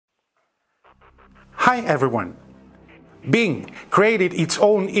Hi everyone! Bing created its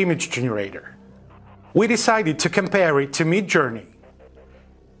own image generator. We decided to compare it to Midjourney.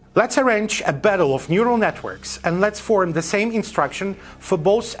 Let's arrange a battle of neural networks and let's form the same instruction for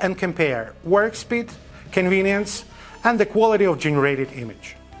both and compare work speed, convenience, and the quality of generated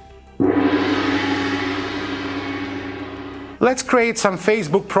image. Let's create some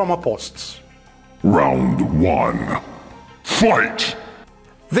Facebook promo posts. Round 1. Fight!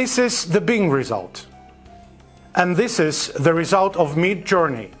 This is the Bing result. And this is the result of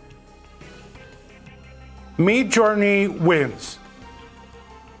Midjourney. Midjourney wins.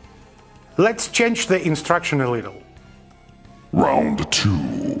 Let's change the instruction a little. Round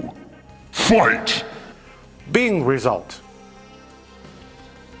 2. Fight! Bing result.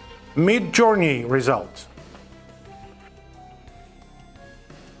 Midjourney result.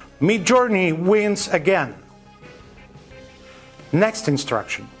 Midjourney wins again. Next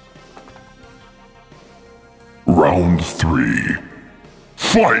instruction. Round 3.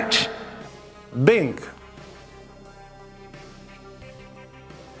 Fight! Bing.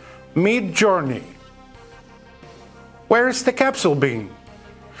 Midjourney. Where is the capsule, Bing?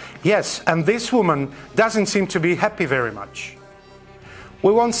 Yes, and this woman doesn't seem to be happy very much.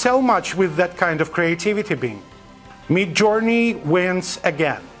 We won't sell much with that kind of creativity, Bing. Midjourney wins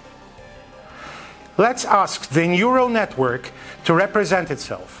again. Let's ask the neural network to represent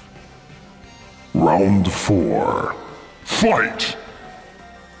itself. Round 4. Fight!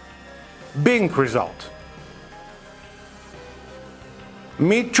 Bing result.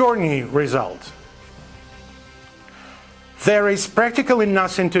 Midjourney result. There is practically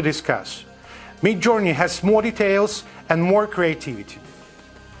nothing to discuss. Midjourney has more details and more creativity.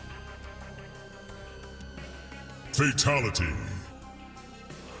 Fatality.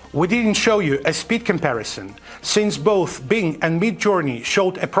 We didn't show you a speed comparison, since both Bing and Midjourney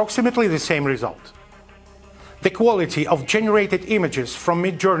showed approximately the same result. The quality of generated images from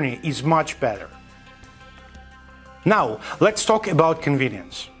Midjourney is much better. Now, let's talk about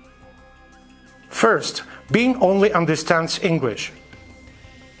convenience. First, Bing only understands English.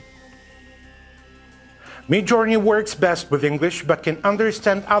 Midjourney works best with English, but can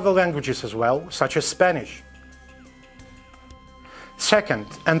understand other languages as well, such as Spanish. Second,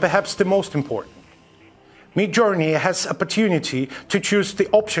 and perhaps the most important, Midjourney has opportunity to choose the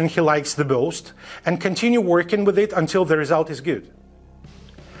option he likes the most and continue working with it until the result is good.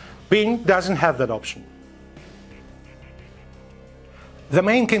 Bing doesn't have that option. The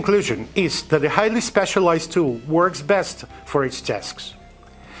main conclusion is that a highly specialized tool works best for its tasks.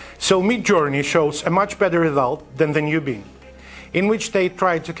 So Midjourney shows a much better result than the new Bing, in which they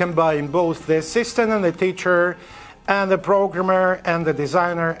tried to combine both the assistant and the teacher, and the programmer and the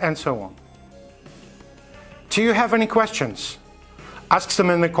designer, and so on. Do you have any questions? Ask them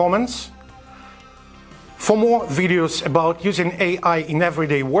in the comments. For more videos about using AI in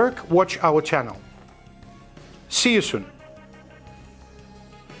everyday work, watch our channel. See you soon.